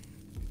guy?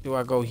 Do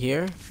I go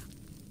here?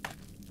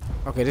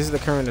 Okay, this is the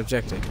current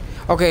objective.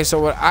 Okay, so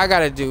what I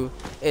gotta do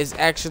is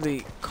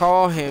actually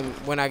call him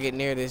when I get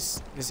near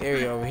this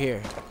area over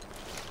here.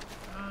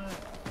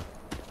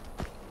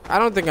 I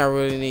don't think I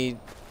really need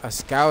a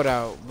scout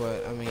out,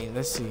 but I mean,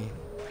 let's see.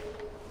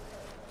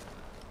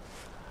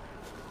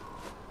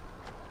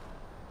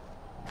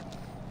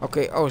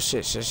 Okay, oh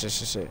shit.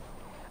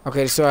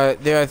 Okay, so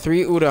there are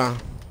 3 Udon.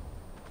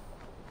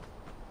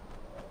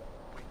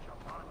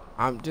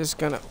 I'm just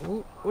gonna...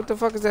 What the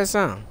fuck is that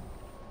sound?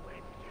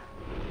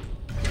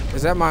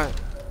 Is that my...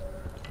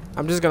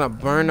 I'm just gonna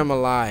burn them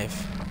alive.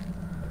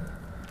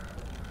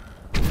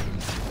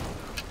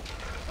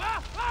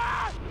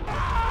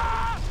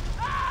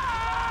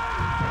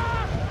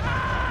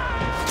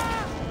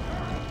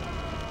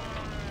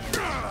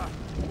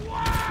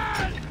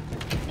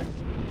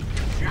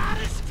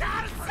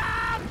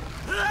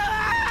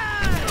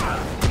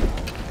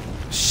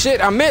 Shit,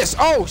 I missed.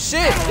 Oh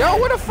shit. Yo,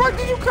 where the fuck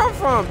did you come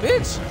from,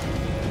 bitch?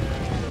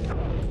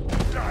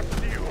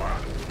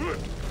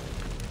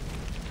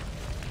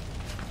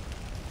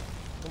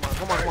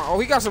 Come on. Oh,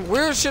 he got some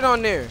weird shit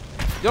on there.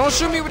 Don't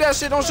shoot me with that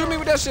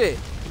shit.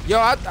 Yo,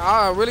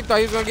 I really thought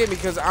he was gonna get me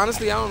because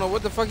honestly, I don't know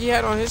what the fuck he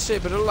had on his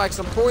shit, but it looked like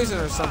some poison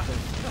or something.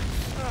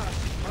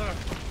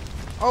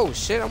 Oh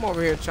shit, I'm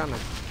over here trying to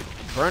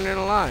burn it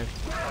alive.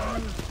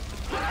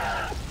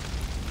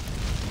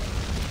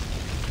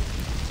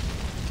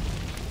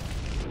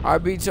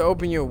 RB to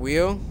open your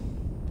wheel.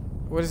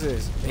 What is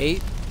this?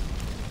 Bait?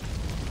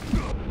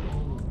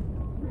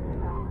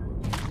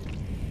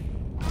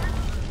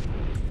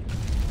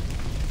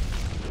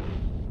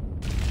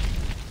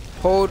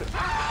 Hold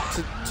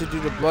to do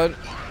the blood.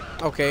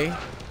 Okay.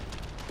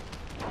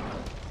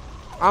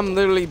 I'm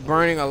literally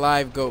burning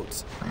alive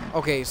goats.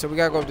 Okay, so we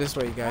gotta go this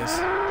way, you guys.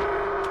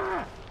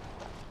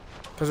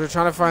 Because we're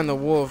trying to find the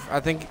wolf.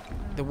 I think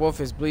the wolf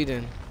is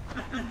bleeding.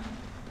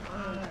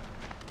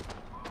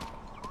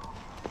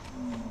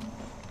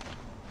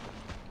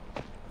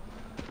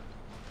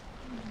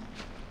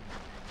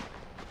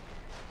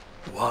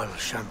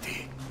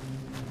 Shanti.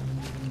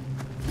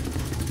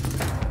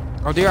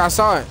 Oh dear, I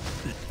saw it.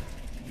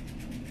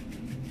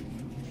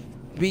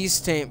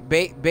 Beast tame,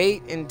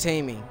 bait and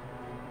taming.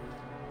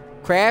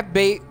 Crab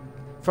bait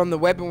from the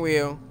weapon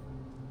wheel.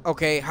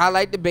 Okay,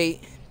 highlight the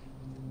bait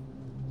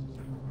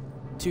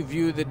to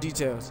view the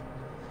details.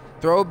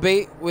 Throw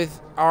bait with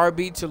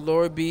RB to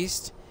lure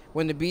beast.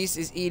 When the beast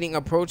is eating,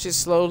 approach it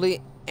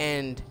slowly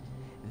and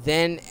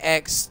then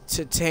X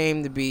to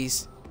tame the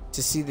beast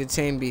to see the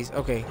tame beast.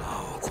 Okay.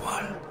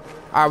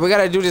 Alright, we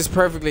gotta do this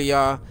perfectly,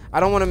 y'all.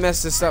 I don't want to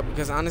mess this up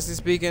because honestly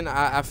speaking,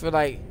 I feel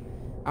like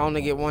I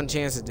only get one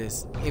chance at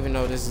this, even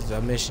though this is a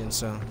mission.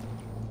 So,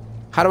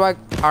 how do I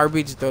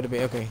RB to throw the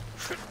bait?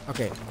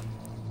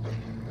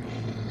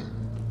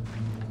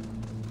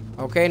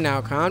 Okay, now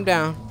calm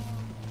down.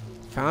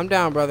 Calm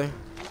down, brother.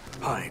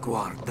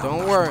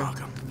 Don't worry.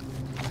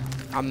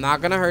 I'm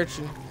not gonna hurt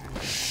you.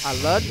 I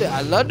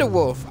love the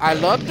wolf. I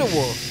love the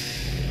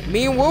wolf.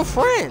 Me and wolf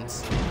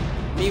friends.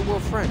 Me and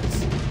wolf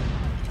friends.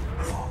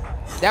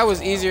 That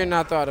was easier than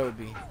I thought it would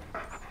be.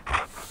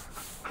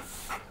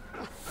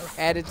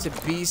 Added to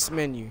beast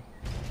menu.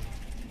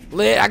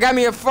 Lit. I got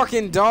me a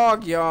fucking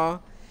dog,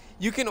 y'all.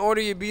 You can order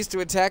your beast to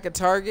attack a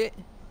target.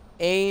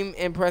 Aim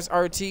and press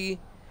RT.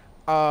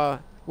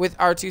 With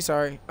RT,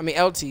 sorry. I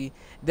mean LT.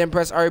 Then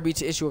press RB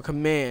to issue a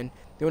command.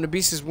 Then when the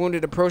beast is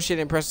wounded, approach it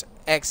and press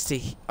X to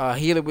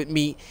heal it with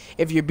meat.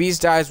 If your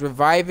beast dies,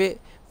 revive it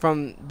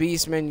from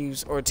beast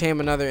menus or tame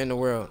another in the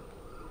world.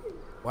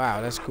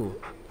 Wow, that's cool.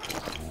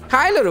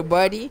 Hi, little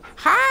buddy.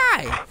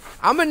 Hi.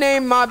 I'm going to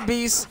name my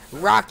beast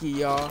Rocky,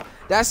 y'all.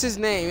 That's his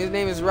name. His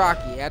name is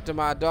Rocky, after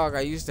my dog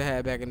I used to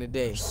have back in the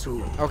day.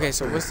 Okay,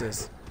 so what's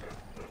this?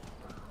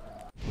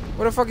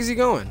 Where the fuck is he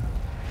going?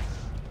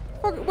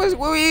 What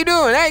are you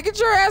doing? Hey, get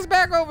your ass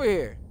back over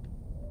here.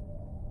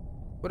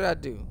 What did I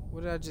do?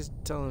 What did I just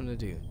tell him to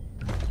do?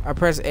 I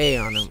press A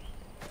on him.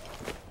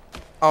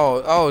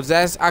 Oh,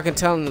 that's, I can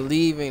tell him to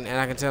leave and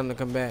I can tell him to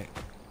come back.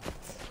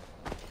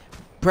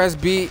 Press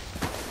B.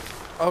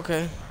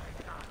 Okay.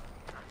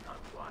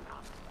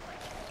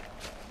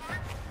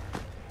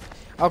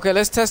 Okay,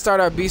 let's test out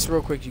our beast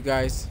real quick, you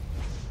guys.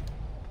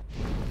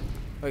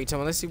 Wait, tell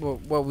me, let's see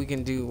what we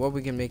can do, what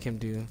we can make him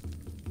do.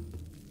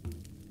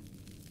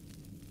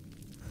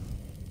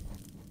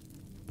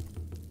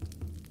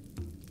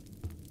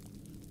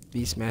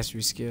 Beast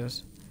mastery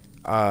skills.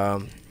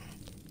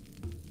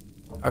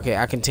 Okay,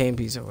 I can tame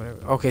beasts or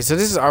whatever. Okay, so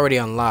this is already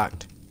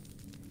unlocked.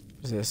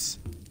 What's this?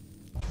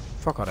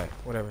 Fuck all that.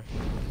 Whatever.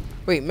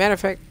 Wait, matter of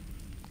fact,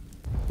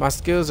 my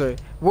skills are.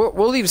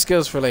 We'll leave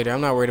skills for later.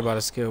 I'm not worried about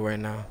a skill right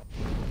now.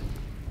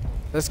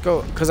 Let's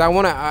go, cause I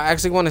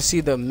actually wanna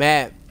see the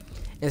map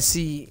and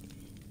see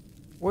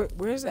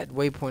where's that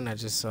waypoint I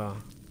just saw.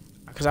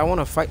 Cause I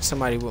wanna fight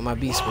somebody with my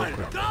beast real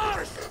quick.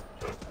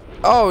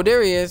 Oh,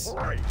 there he is.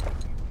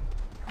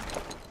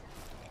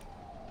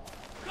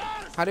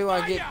 How do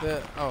I get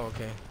the? Oh,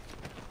 okay.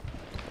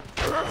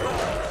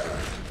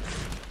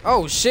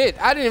 Oh shit!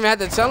 I didn't even have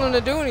to tell him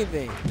to do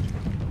anything.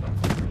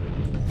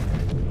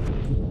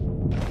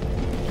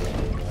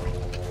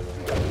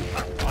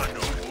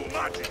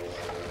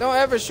 Don't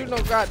ever shoot no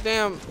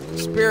goddamn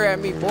spear at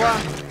me, boy.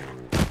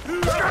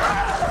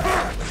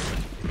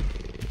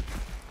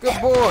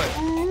 Good boy.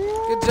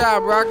 Good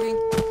job, Rocky.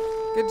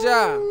 Good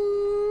job.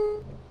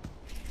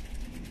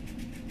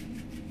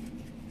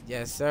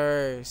 Yes,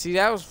 sir. See,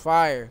 that was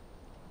fire.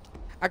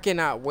 I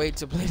cannot wait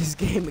to play this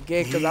game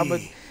again, because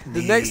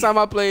the next time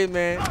I play it,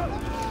 man.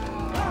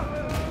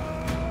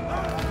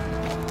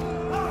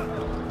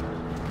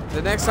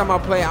 The next time I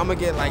play, I'm gonna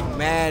get like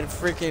mad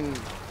freaking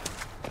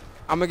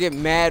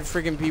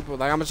people.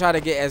 Like, I'm gonna try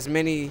to get as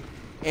many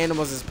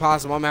animals as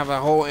possible. I'm gonna have a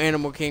whole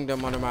animal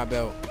kingdom under my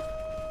belt.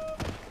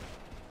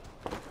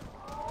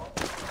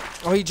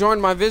 Oh, he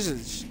joined my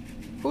village.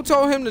 Who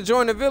told him to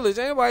join the village?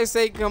 Anybody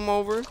say come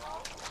over?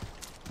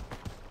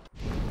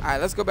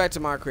 Alright, let's go back to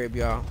my crib,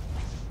 y'all.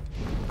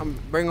 I'm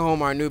bringing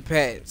home our new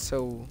pet.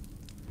 So,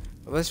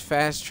 let's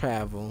fast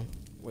travel.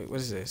 Wait,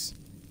 what is this?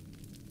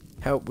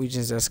 Help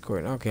regions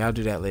escort. Okay, I'll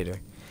do that later.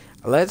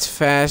 Let's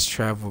fast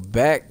travel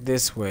back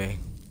this way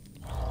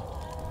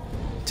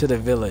to the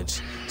village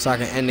so I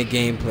can end the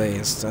gameplay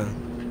and stuff.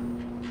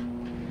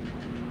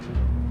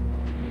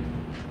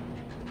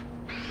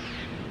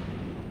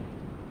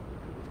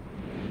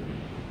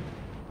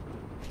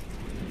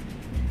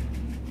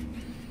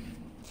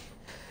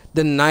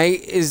 The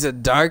night is a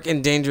dark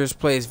and dangerous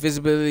place.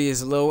 Visibility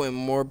is low and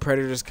more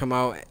predators come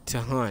out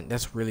to hunt.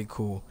 That's really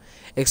cool.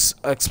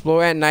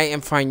 Explore at night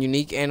and find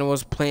unique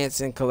animals,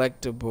 plants, and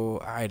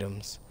collectible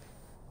items.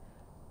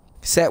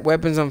 Set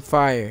weapons on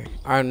fire.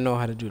 I don't know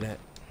how to do that.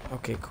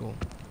 Okay, cool.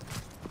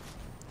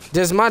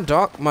 Does my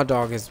dog? My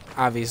dog is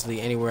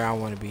obviously anywhere I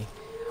want to be.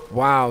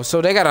 Wow.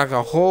 So they got like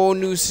a whole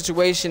new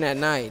situation at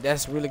night.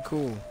 That's really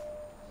cool.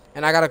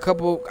 And I got a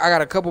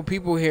couple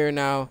people here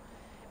now.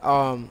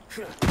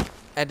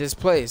 At this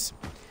place.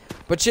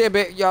 But yeah,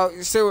 y'all,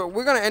 so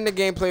we're gonna end the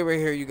gameplay right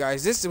here, you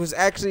guys. This was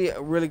actually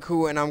really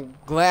cool, and I'm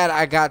glad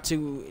I got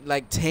to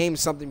like tame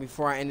something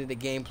before I ended the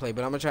gameplay.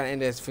 But I'm gonna try to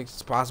end it as fixed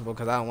as possible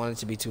because I don't want it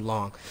to be too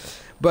long.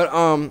 But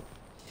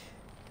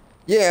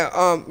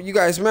yeah, you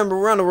guys remember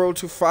we're on the road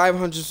to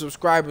 500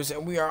 subscribers,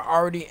 and we are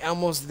already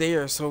almost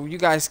there. So you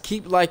guys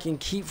keep liking,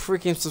 keep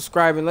freaking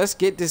subscribing. Let's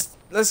get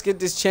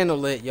this channel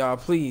lit, y'all,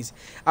 please.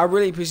 I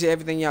really appreciate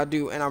everything y'all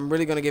do, and I'm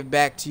really gonna give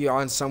back to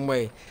y'all in some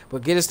way.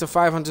 But get us to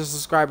 500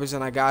 subscribers,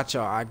 and I got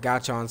y'all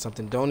on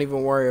something. Don't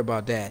even worry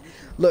about that.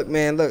 Look,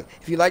 man, look,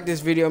 if you like this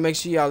video, make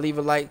sure y'all leave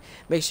a like,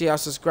 make sure y'all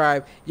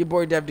subscribe. Your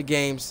boy Dev the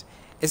Games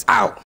is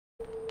out.